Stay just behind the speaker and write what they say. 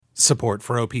Support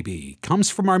for OPB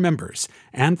comes from our members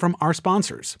and from our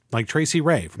sponsors, like Tracy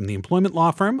Ray from the employment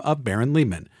law firm of Barron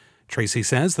Liebman. Tracy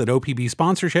says that OPB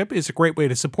sponsorship is a great way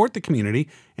to support the community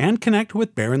and connect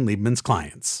with Barron Liebman's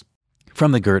clients.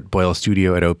 From the Gert Boyle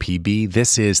studio at OPB,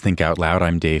 this is Think Out Loud.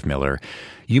 I'm Dave Miller.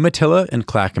 Umatilla and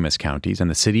Clackamas counties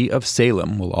and the city of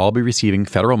Salem will all be receiving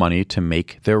federal money to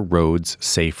make their roads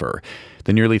safer.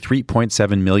 The nearly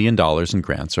 $3.7 million in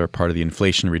grants are part of the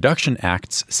Inflation Reduction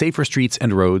Act's Safer Streets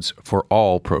and Roads for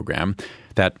All program.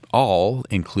 That all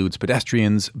includes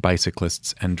pedestrians,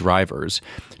 bicyclists, and drivers.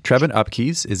 Treven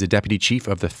Upkes is a deputy chief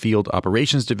of the Field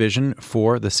Operations Division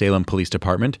for the Salem Police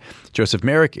Department. Joseph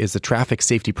Marek is the traffic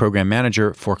safety program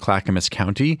manager for Clackamas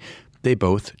County. They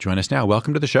both join us now.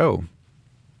 Welcome to the show.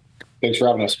 Thanks for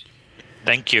having us.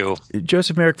 Thank you.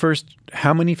 Joseph Marek, first,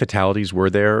 how many fatalities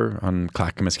were there on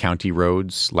Clackamas County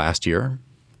roads last year?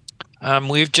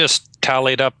 We've just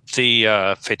tallied up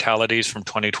the fatalities from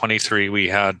 2023. We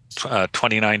had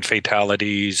 29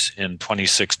 fatalities in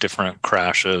 26 different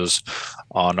crashes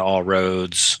on all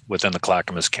roads within the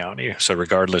Clackamas County, so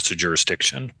regardless of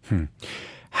jurisdiction.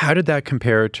 How did that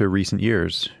compare to recent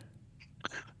years?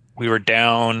 We were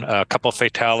down a couple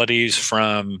fatalities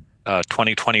from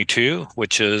 2022,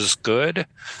 which is good.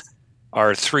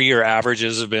 Our 3-year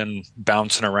averages have been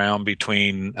bouncing around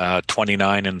between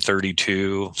 29 and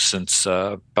 32 since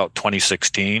about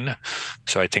 2016.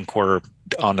 So I think we're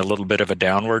on a little bit of a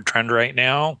downward trend right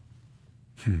now.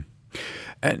 And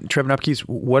Treven Upkes,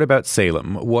 what about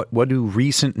Salem? What do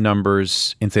recent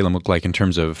numbers in Salem look like in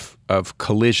terms of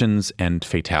collisions and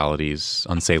fatalities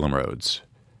on Salem roads?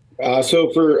 I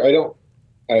don't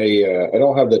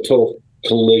have the total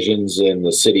collisions in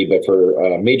the city, but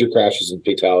for major crashes and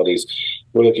fatalities,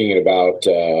 we're looking at about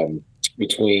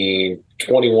between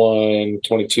 2021,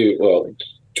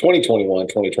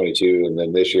 2022, and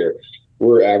then this year,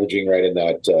 we're averaging right in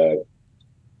that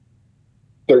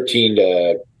 13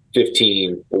 to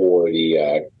 15 for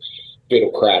the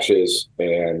fatal crashes,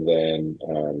 and then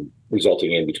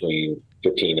resulting in between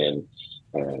 15 and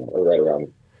or right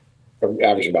around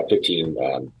averaging about 15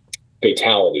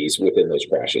 fatalities within those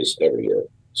crashes every year.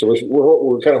 So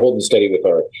we're kind of holding steady with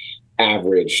our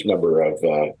average number of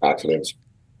accidents.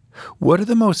 What are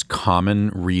the most common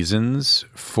reasons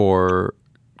for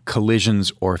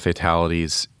collisions or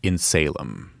fatalities in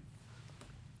Salem?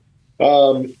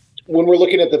 When we're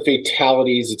looking at the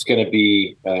fatalities, it's going to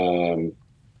be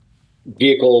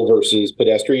vehicle versus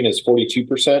pedestrian is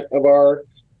 42% of our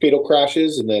fatal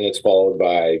crashes, and then it's followed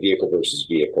by vehicle versus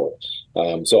vehicle.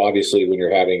 So obviously, when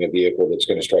you're having a vehicle that's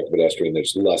going to strike a pedestrian,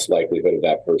 there's less likelihood of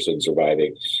that person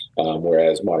surviving,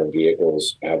 whereas modern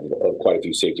vehicles have quite a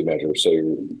few safety measures. So you're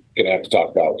going to have to talk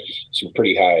about some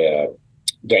pretty high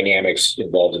dynamics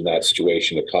involved in that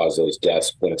situation to cause those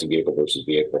deaths when it's a vehicle versus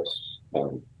vehicle.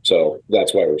 So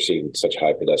that's why we're seeing such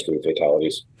high pedestrian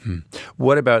fatalities.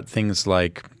 What about things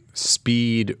like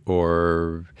speed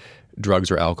or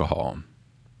drugs or alcohol?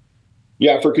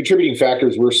 Yeah, for contributing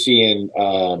factors, we're seeing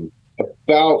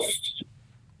about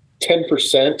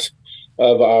 10%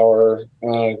 of our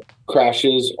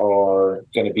crashes are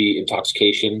going to be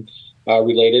intoxication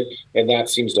related, and that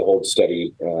seems to hold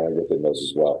steady within those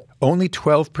as well. Only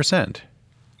 12%?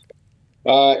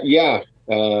 Yeah.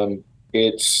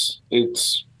 It's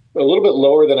a little bit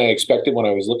lower than I expected when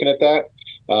I was looking at that.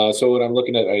 So when I'm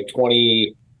looking at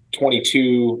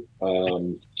 2022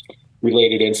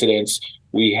 related incidents,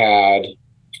 we had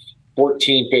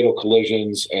 14 fatal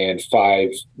collisions and 5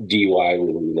 DUI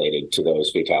related to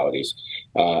those fatalities.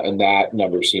 And that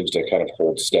number seems to kind of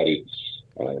hold steady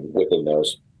within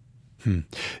those.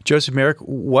 Joseph Marek,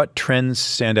 what trends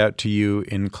stand out to you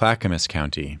in Clackamas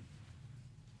County?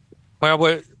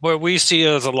 Well, what we see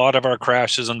is a lot of our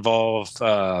crashes involve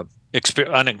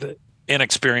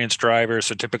inexperienced drivers,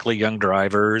 so typically young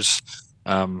drivers.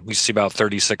 We see about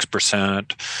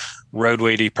 36%.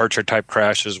 Roadway departure type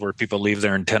crashes where people leave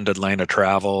their intended lane of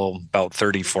travel, about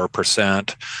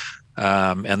 34%.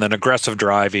 And then aggressive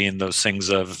driving, those things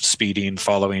of speeding,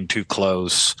 following too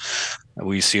close,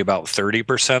 we see about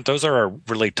 30%. Those are our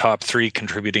really top 3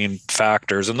 contributing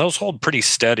factors, and those hold pretty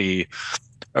steady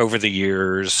over the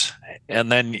years. And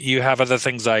then you have other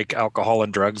things like alcohol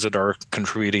and drugs that are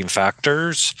contributing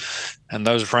factors, and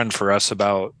those run for us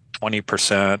about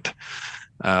 20%.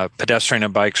 Pedestrian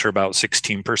and bikes are about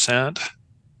 16%.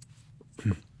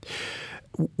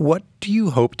 What do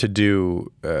you hope to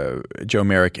do, Joe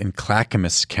Marek, in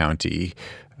Clackamas County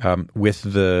with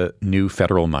the new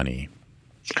federal money?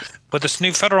 Well, this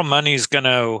new federal money is going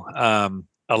to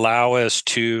allow us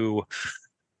to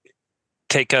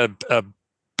take a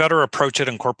better approach at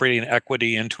incorporating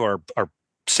equity into our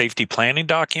safety planning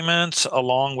documents,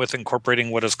 along with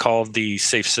incorporating what is called the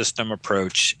safe system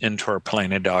approach into our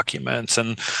planning documents.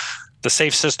 And the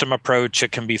safe system approach,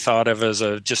 it can be thought of as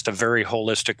just a very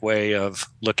holistic way of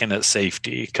looking at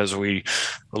safety, because we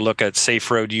look at safe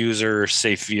road users,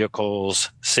 safe vehicles,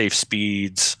 safe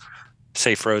speeds,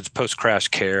 safe roads, post-crash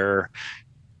care.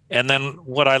 And then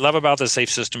what I love about the safe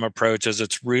system approach is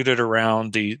it's rooted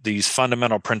around these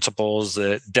fundamental principles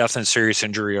that death and serious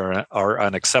injury are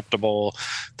unacceptable,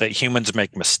 that humans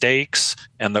make mistakes,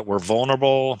 and that we're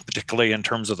vulnerable, particularly in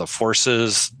terms of the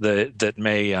forces that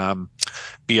may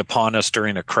be upon us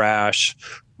during a crash.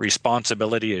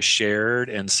 Responsibility is shared,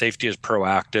 and safety is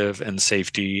proactive, and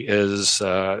safety is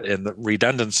and the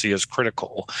redundancy is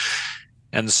critical.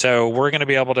 And so we're going to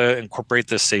be able to incorporate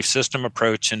this safe system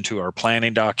approach into our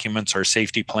planning documents, our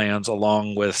safety plans,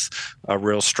 along with a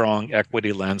real strong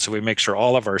equity lens. So we make sure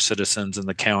all of our citizens in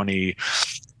the county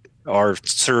are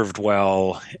served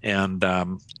well, and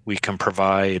we can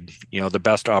provide, the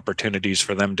best opportunities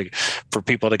for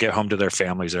people to get home to their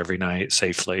families every night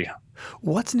safely.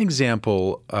 What's an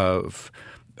example of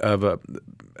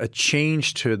a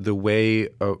change to the way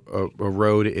a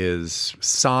road is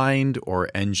signed or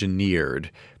engineered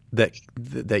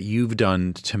that you've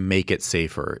done to make it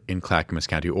safer in Clackamas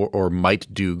County, or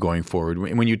might do going forward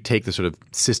when you take the sort of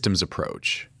systems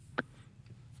approach?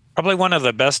 Probably one of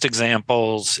the best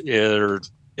examples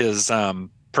is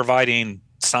providing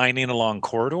signing along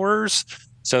corridors,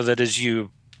 so that as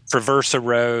you traverse a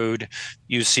road,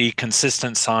 you see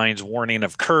consistent signs warning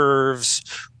of curves,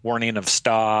 warning of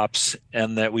stops,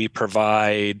 and that we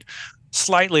provide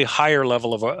slightly higher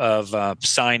level of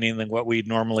signing than what we'd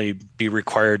normally be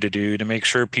required to do to make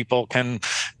sure people can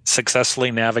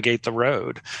successfully navigate the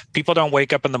road. People don't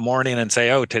wake up in the morning and say,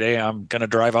 oh, today I'm going to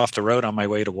drive off the road on my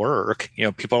way to work.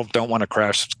 People don't want to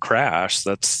crash.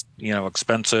 That's,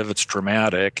 expensive. It's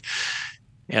dramatic.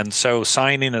 And so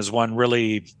signing is one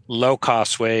really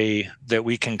low-cost way that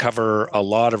we can cover a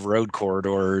lot of road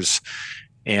corridors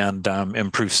and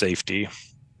improve safety.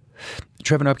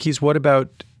 Treven Upkes, what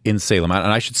about in Salem? And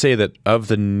I should say that of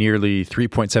the nearly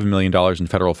 $3.7 million in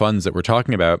federal funds that we're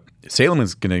talking about, Salem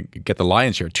is going to get the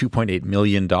lion's share, $2.8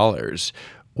 million.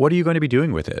 What are you going to be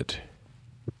doing with it?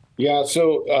 Yeah,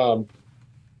 so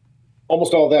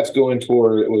almost all of that's going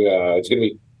toward, it's going to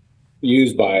be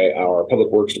used by our public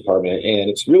works department, and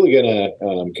it's really going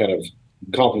to kind of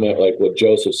complement like what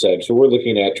Joseph said. So we're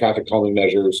looking at traffic calming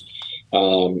measures.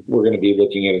 We're going to be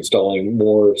looking at installing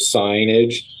more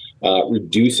signage,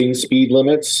 reducing speed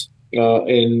limits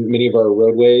in many of our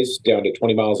roadways down to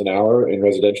 20 miles an hour in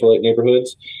residential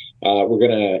neighborhoods. We're going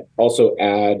to also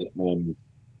add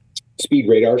speed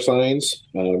radar signs,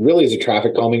 really as a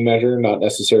traffic calming measure, not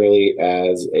necessarily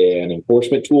as an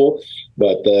enforcement tool,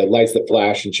 but the lights that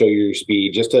flash and show you your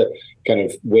speed, just to kind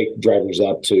of wake drivers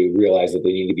up to realize that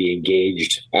they need to be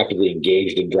actively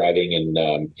engaged in driving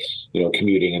and,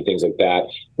 commuting and things like that.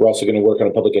 We're also going to work on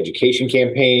a public education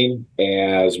campaign,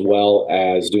 as well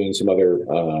as doing some other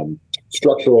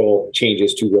structural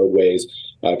changes to roadways,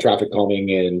 traffic calming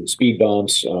and speed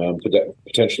bumps,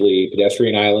 potentially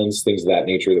pedestrian islands, things of that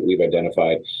nature that we've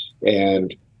identified.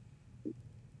 And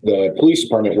the police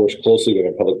department works closely with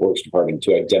our public works department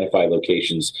to identify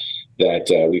locations that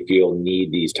we feel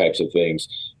need these types of things.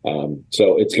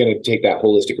 So it's going to take that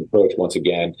holistic approach once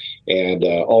again, and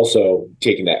also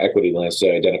taking that equity lens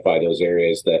to identify those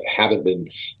areas that haven't been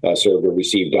served or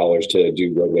received dollars to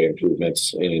do roadway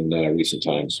improvements in recent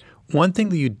times. One thing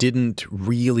that you didn't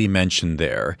really mention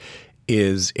there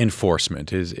is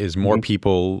enforcement, is more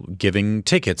people giving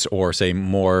tickets, or say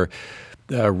more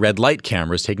red light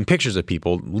cameras taking pictures of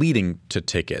people leading to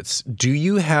tickets. Do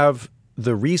you have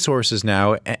the resources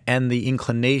now and the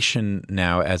inclination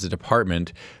now as a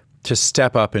department to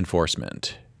step up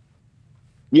enforcement?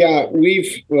 Yeah,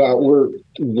 we're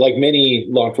like many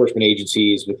law enforcement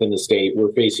agencies within the state,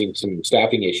 we're facing some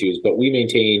staffing issues, but we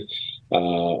maintain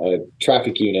a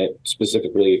traffic unit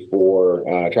specifically for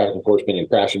traffic enforcement and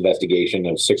crash investigation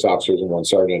of 6 officers and 1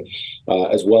 sergeant,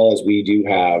 as well as we do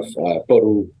have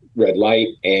photo red light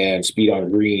and speed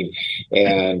on green.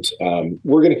 And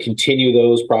we're going to continue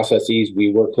those processes.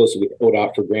 We work closely with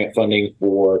ODOT for grant funding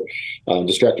for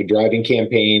distracted driving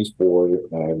campaigns, for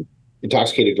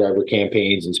intoxicated driver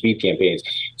campaigns and speed campaigns.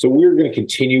 So we're going to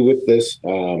continue with this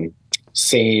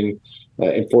same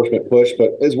enforcement push,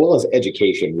 but as well as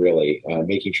education, really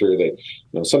making sure that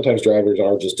sometimes drivers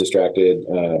are just distracted,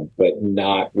 but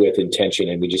not with intention,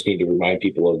 and we just need to remind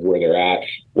people of where they're at,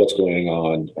 what's going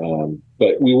on.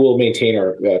 But we will maintain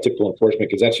our typical enforcement,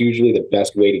 because that's usually the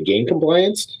best way to gain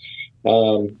compliance,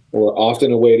 or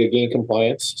often a way to gain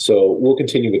compliance. So we'll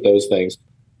continue with those things.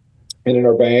 And in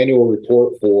our biannual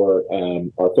report for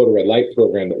our photo red light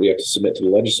program that we have to submit to the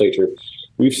legislature,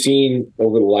 we've seen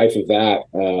over the life of that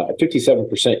a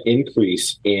 57%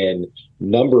 increase in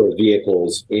number of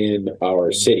vehicles in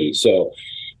our city. So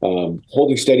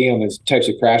holding steady on these types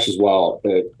of crashes while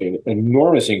an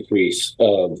enormous increase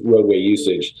of roadway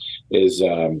usage is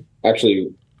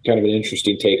actually kind of an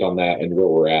interesting take on that and where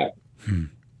we're at.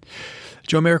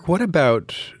 Joe Marek, what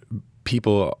about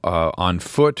people on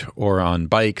foot or on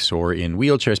bikes or in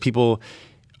wheelchairs, people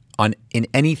in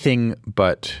anything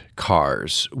but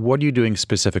cars? What are you doing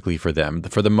specifically for them,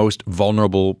 for the most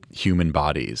vulnerable human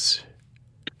bodies?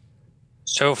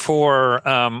 So for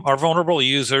our vulnerable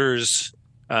users,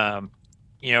 we're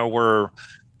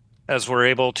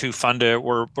able to fund it,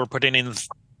 we're putting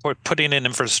in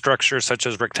infrastructure such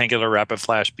as rectangular rapid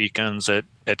flash beacons at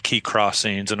key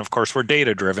crossings. And of course, we're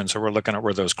data driven. So we're looking at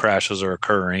where those crashes are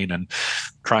occurring and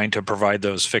trying to provide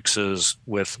those fixes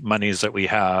with monies that we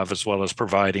have, as well as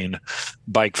providing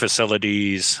bike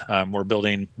facilities. We're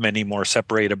building many more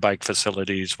separated bike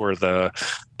facilities where the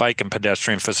bike and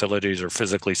pedestrian facilities are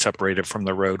physically separated from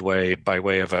the roadway by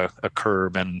way of a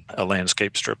curb and a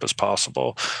landscape strip as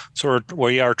possible. So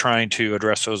we are trying to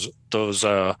address those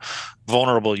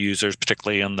vulnerable users,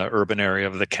 particularly in the urban area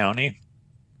of the county.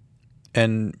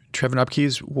 And Treven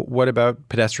Upkes, what about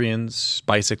pedestrians,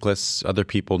 bicyclists, other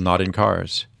people not in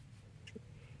cars?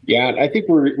 Yeah, I think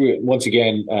we're once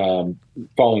again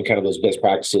following kind of those best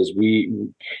practices.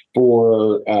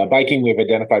 For biking, we've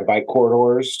identified bike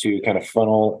corridors to kind of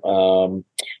funnel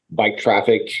bike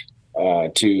traffic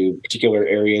to particular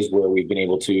areas where we've been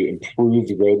able to improve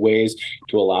the roadways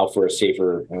to allow for a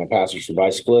safer passage for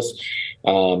bicyclists.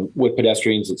 With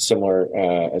pedestrians, it's similar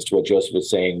as to what Joseph was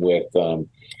saying with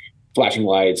flashing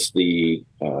lights, the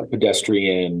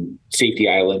pedestrian safety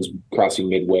islands crossing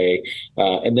midway.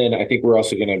 And then I think we're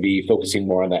also going to be focusing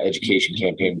more on that education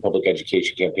campaign, public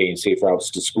education campaign, safe routes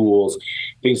to schools,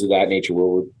 things of that nature,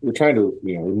 where we're trying to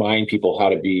remind people how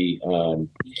to be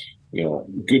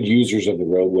good users of the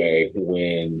roadway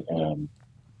when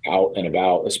out and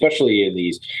about, especially in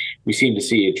these. We seem to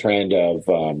see a trend of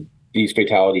these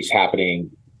fatalities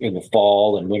happening in the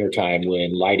fall and wintertime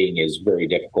when lighting is very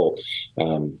difficult.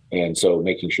 And so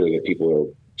making sure that people are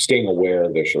staying aware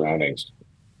of their surroundings.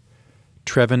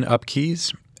 Treven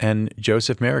Upkes and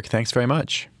Joseph Marek, thanks very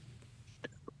much.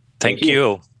 Thank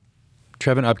you.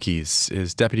 Treven Upkes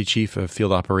is Deputy Chief of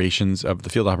Field Operations of the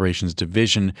Field Operations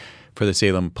Division for the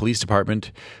Salem Police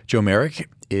Department. Joe Marek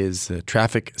is the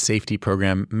Traffic Safety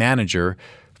Program Manager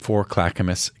for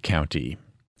Clackamas County.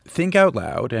 Think Out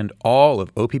Loud and all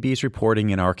of OPB's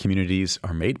reporting in our communities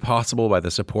are made possible by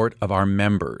the support of our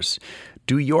members.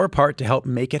 Do your part to help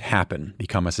make it happen.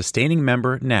 Become a sustaining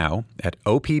member now at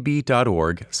opb.org/pod.